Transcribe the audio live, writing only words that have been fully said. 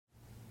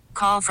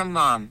call from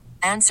mom.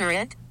 Answer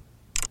it.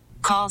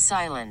 Call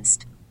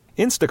silenced.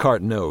 Instacart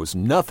knows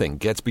nothing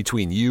gets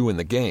between you and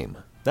the game.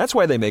 That's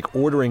why they make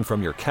ordering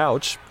from your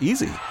couch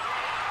easy.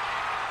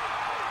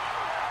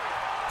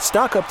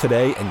 Stock up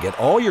today and get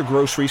all your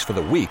groceries for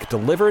the week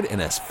delivered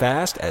in as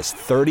fast as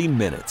 30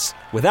 minutes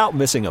without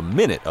missing a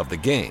minute of the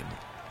game.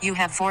 You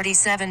have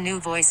 47 new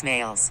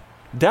voicemails.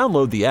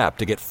 Download the app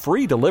to get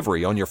free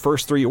delivery on your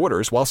first 3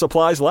 orders while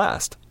supplies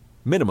last.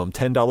 Minimum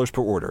 $10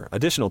 per order.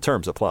 Additional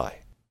terms apply.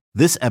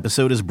 This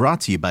episode is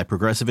brought to you by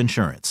Progressive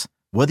Insurance.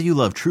 Whether you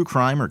love true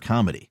crime or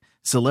comedy,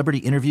 celebrity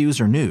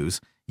interviews or news,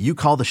 you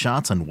call the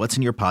shots on what's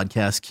in your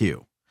podcast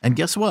queue. And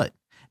guess what?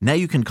 Now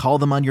you can call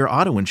them on your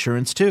auto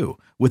insurance too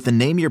with the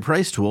Name Your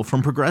Price tool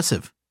from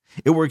Progressive.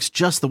 It works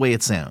just the way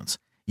it sounds.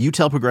 You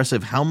tell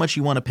Progressive how much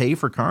you want to pay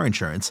for car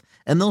insurance,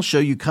 and they'll show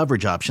you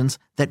coverage options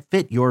that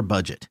fit your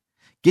budget.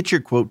 Get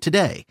your quote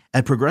today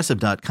at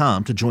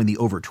Progressive.com to join the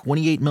over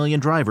 28 million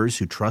drivers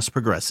who trust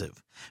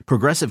Progressive.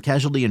 Progressive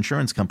Casualty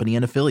Insurance Company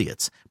and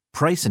Affiliates.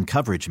 Price and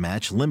coverage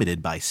match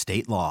limited by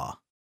state law.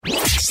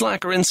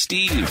 Slacker and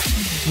Steve.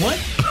 What?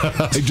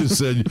 I just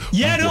said.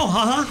 Yeah, no,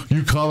 huh?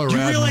 You call around. Do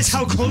you realize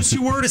how close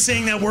you were to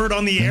saying that word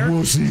on the air?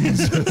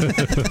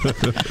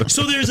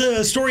 So there's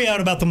a story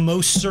out about the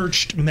most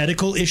searched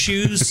medical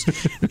issues,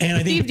 and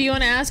I think. Steve, do you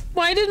want to ask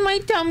why did my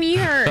tummy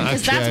hurt?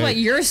 Because that's what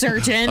you're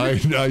searching.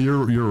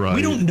 You're right.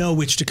 We don't know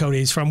which Dakota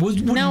he's from.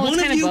 Would one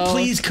of you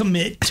please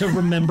commit to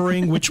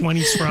remembering which one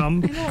he's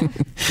from? I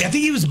think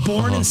he was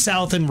born in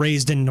South and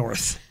raised in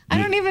North. I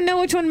don't even know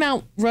which one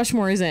Mount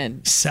Rushmore is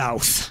in.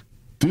 South.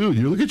 Dude,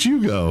 you look at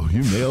you go.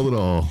 You nailed it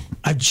all.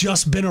 I've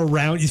just been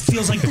around. It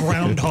feels like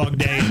Groundhog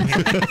Day in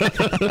here.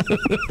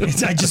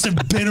 I just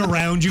have been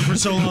around you for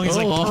so long. It's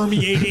like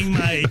permeating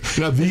my...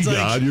 Not the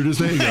God, you're just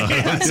a God.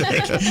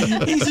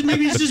 Yeah, he said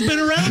maybe he's just been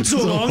around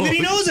so long that he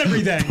knows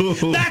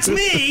everything. That's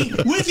me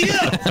with you.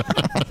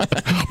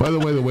 By the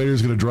way, the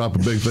waiter's going to drop a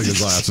big thing of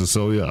glasses,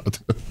 so yeah.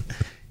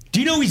 Do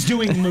you know he's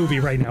doing a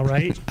movie right now,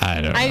 right? I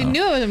don't know. I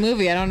knew it was a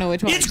movie. I don't know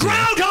which one. It's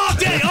Groundhog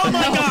Day! Oh,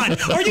 my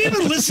God! Are you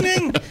even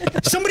listening?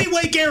 Somebody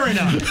wake Aaron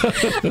up.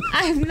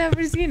 I've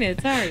never seen it.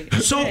 Sorry.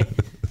 So...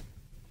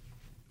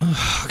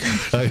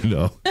 I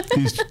know.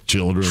 These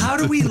children. How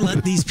do we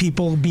let these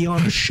people be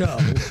on a show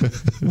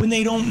when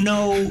they don't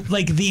know,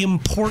 like, the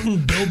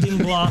important building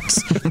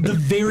blocks, the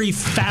very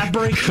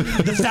fabric,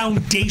 the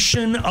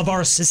foundation of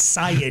our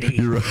society?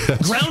 You're right.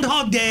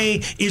 Groundhog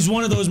Day is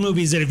one of those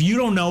movies that if you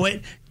don't know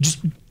it, just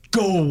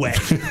go away.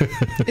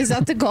 Is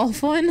that the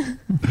golf one?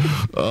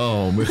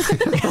 Oh, man.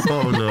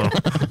 Oh, no.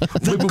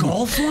 The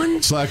golf one?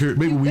 Slacker,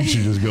 maybe we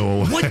should just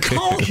go away.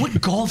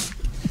 What golf?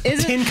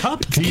 Is Tin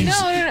Cup?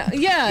 No.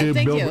 Yeah,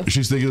 thank you.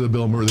 She's thinking of the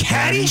Bill Murray.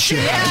 Caddyshack?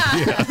 Yeah.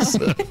 Yes.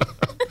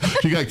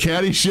 She got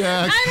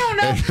Caddyshack. I don't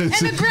know. And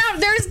the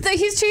ground,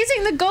 he's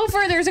chasing the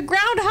gopher. There's a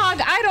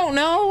groundhog. I don't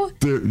know.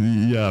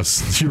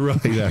 Yes, you're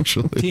right,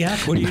 actually. Yeah,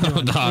 what are you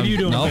doing? What are you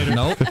doing, Peter?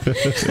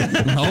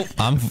 Nope.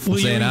 I'm Will you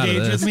staying out of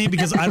engage this. with me?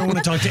 Because I don't want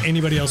to talk to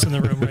anybody else in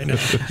the room right now.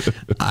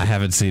 I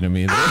haven't seen him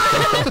either.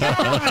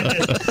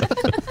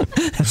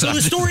 So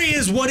the story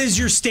is, what is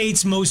your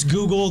state's most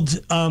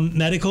Googled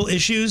medical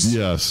issues?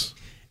 Yes.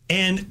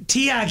 And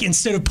Tiak,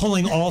 instead of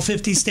pulling all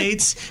 50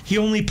 states, he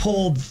only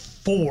pulled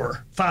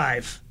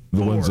 5.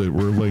 The ones that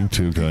we're linked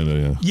to, kind of,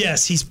 yeah.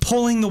 Yes, he's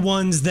pulling the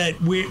ones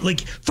that we're,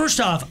 like, first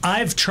off,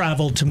 I've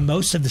traveled to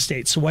most of the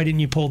states, so why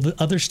didn't you pull the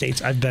other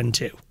states I've been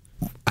to?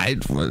 I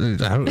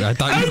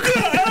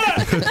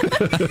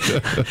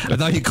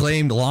thought you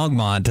claimed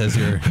Longmont as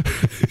your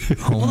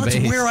home base.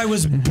 That's where I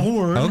was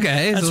born.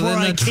 Okay, that's so where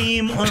I that's-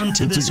 came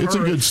onto this It's a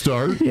earth. good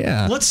start.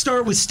 Yeah. Let's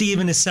start with Steve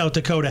in his South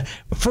Dakota.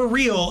 For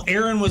real,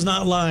 Aaron was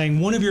not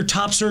lying. One of your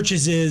top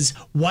searches is,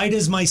 why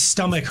does my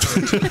stomach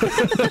hurt?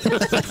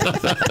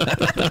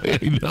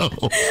 I know.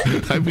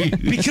 I mean,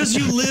 Because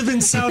you live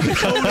in South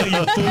Dakota,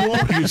 you fool.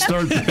 you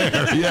start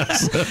there,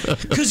 yes.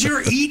 Because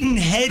you're eating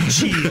head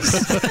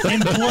cheese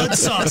and blood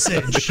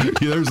sausage. Yeah,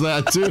 there's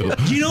that, too.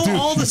 You know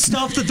all the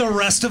stuff that the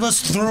rest of us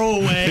throw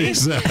away?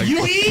 Exactly.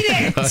 You eat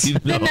it!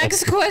 The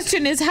next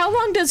question is, how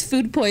long does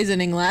food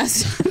poisoning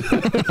last?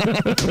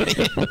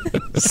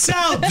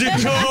 South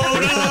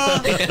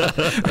Dakota!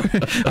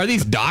 Are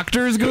these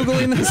doctors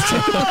Googling this?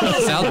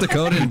 South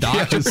Dakota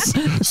doctors?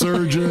 Yes.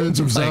 Surgeons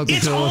from South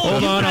It's Dakota. all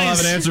Hold on, I'll have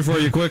guys- an answer for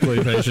you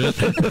quickly, patient.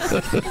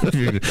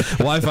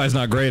 Wi-Fi's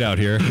not great out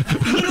here.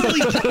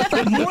 Literally,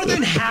 more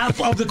than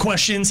half of the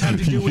questions have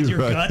to do with your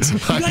You're right. guts. You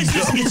guys,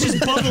 it's just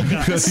bubble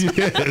guts.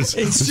 Yes.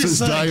 It's This just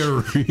is like,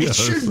 diarrhea. it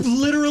should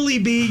literally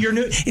be your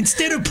new.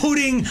 Instead of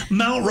putting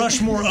Mount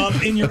Rushmore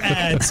up in your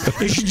ads,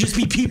 it should just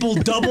be people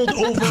doubled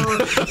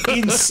over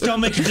in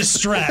stomach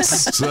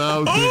distress.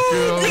 South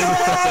Oh, Dakota.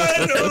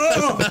 God!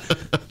 Oh.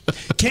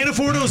 Can't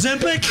afford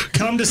Ozempic?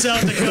 Come to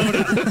South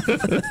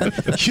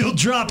Dakota. You'll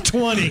drop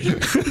 20.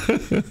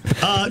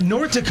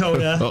 North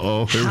Dakota.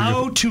 Uh-oh, here we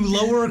How to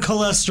lower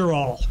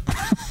cholesterol.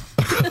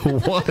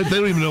 What? They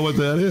don't even know what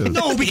that is.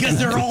 No, because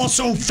they're all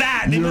so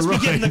fat. They You're must be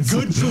getting right. the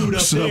good food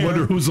up So there. I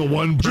wonder who's the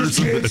one Just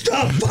person can't that...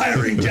 stop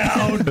firing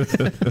down.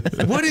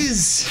 What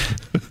is...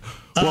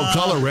 Well,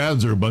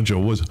 Coloradans are a bunch of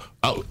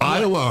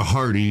Iowa are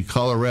hardy.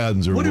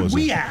 Coloradans are What did wussy.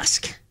 we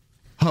ask?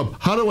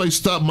 How do I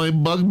stop my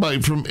bug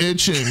bite from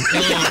itching?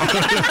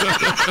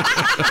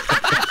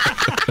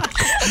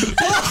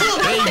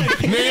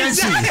 Hey,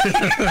 Nancy.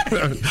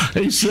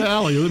 Hey,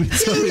 Sally. Let me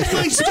tell you.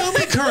 My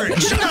stomach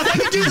hurts. Shut up. I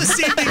can do the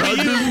same thing to you.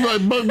 This is my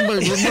bug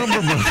bite.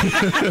 Remember.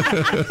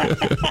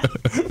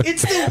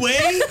 It's the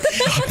way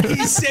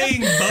he's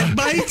saying bug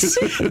bites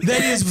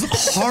that is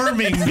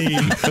harming me.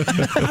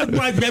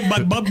 My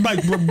bug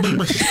bite.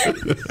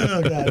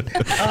 Oh,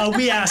 God.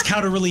 We ask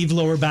how to relieve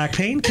lower back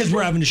pain because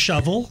we're having to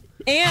shovel.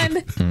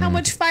 And how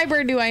much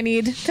fiber do I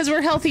need? Because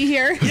we're healthy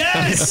here.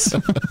 Yes!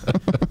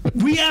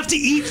 We have to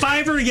eat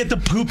fiber to get the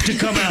poop to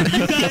come out.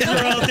 You guys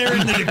are out there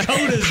in the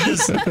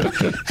Dakotas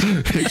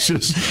It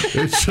just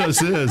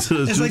is.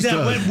 It's like that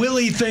wet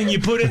willy thing you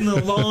put in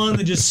the lawn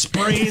that just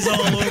sprays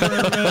all over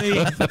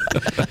everybody.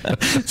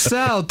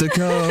 South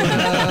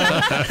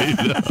Dakota.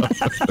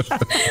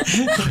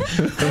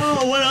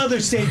 Oh, what other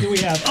state do we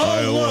have? Oh,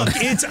 Iowa. look,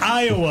 it's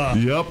Iowa.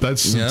 Yep,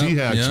 that's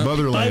T-Hack's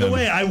motherland. By the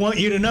way, I want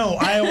you to know,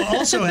 Iowa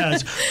also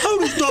has how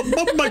to stop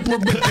bug bite.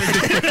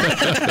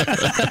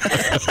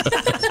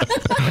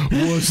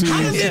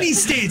 How many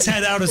states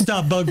had how to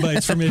stop bug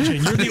bites from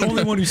itching? You're the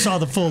only one who saw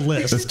the full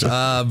list.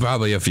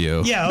 Probably a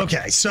few. Yeah,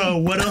 okay. So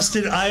what else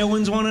did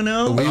Iowans want to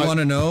know? We want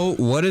to know,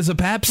 what is a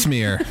pap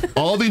smear?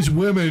 All these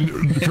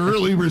women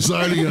currently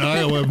residing in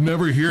Iowa have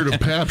never heard of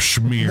pap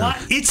smear. What?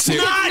 It's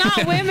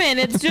Not women.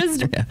 It's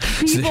just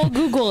people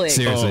Googling.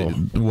 Seriously,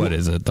 what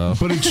is it, though?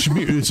 But it's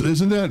schmear.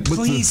 Isn't that?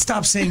 Please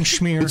stop saying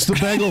schmear. It's the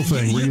bagel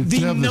thing. Where you The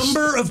have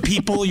number of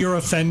people you're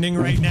offending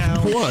right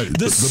now. What?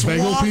 The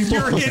bagel swath people?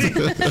 you're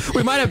hitting.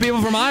 We might have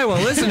people from Iowa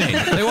listening.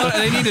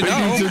 They need to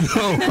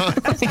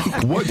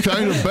know. What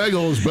kind of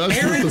bagel is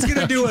best. Aaron's going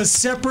to do a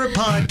separate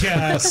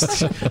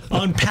podcast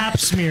on pap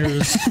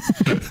smears.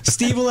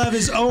 Steve will have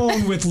his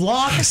own with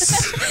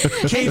lox,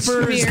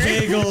 capers,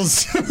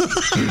 bagels,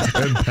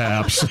 and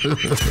paps.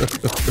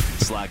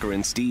 Slacker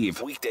and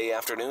Steve, weekday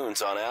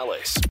afternoons on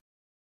Alice.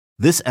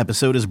 This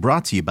episode is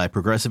brought to you by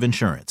Progressive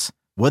Insurance.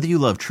 Whether you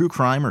love true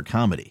crime or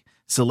comedy,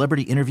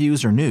 celebrity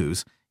interviews or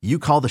news, you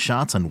call the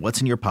shots on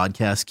what's in your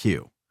podcast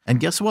queue. And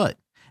guess what?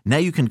 Now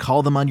you can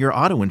call them on your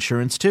auto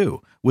insurance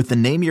too with the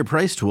Name Your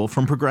Price tool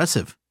from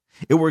Progressive.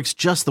 It works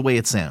just the way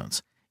it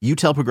sounds. You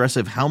tell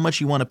Progressive how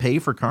much you want to pay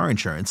for car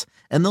insurance,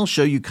 and they'll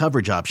show you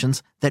coverage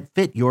options that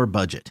fit your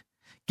budget.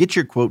 Get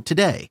your quote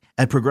today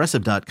at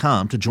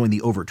Progressive.com to join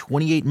the over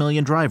 28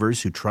 million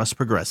drivers who trust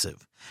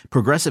Progressive.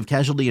 Progressive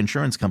Casualty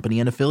Insurance Company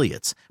and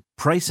Affiliates.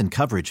 Price and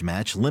coverage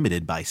match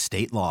limited by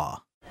state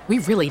law. We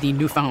really need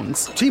new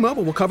phones.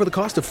 T-Mobile will cover the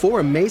cost of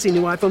 4 amazing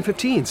new iPhone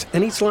 15s,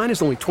 and each line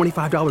is only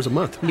 $25 a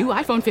month. New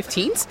iPhone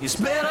 15s? It's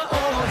better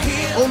over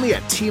here. Only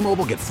at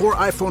T-Mobile, get 4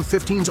 iPhone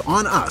 15s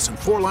on us and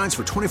 4 lines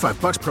for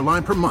 $25 per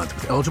line per month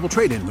with eligible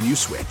trade-in when you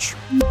switch.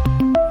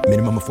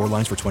 Minimum of 4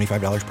 lines for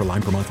 $25 per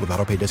line per month with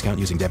autopay discount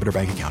using debit or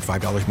bank account.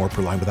 $5 more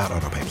per line without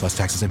autopay, plus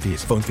taxes and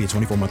fees. Phone fee at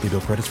 24 monthly bill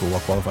credits for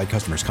well-qualified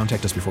customers.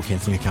 Contact us before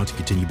canceling account to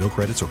continue bill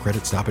credits or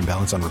credit stop and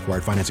balance on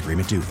required finance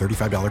agreement due.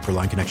 $35 per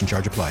line connection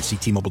charge applies. See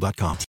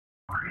T-Mobile.com.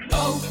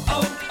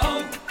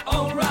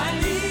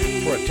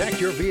 O'Reilly.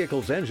 Protect your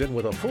vehicle's engine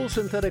with a full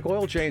synthetic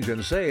oil change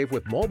and save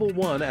with Mobile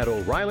One at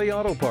O'Reilly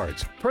Auto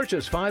Parts.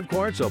 Purchase 5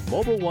 quarts of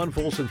Mobile One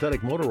full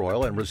synthetic motor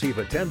oil and receive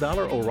a $10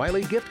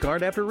 O'Reilly gift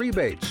card after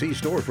rebate. See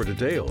store for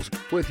details.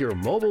 With your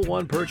Mobile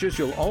One purchase,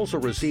 you'll also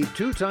receive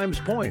 2 times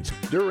points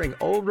during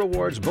O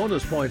Rewards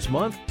Bonus Points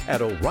Month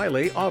at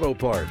O'Reilly Auto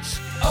Parts.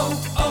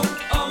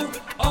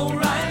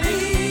 O'Reilly.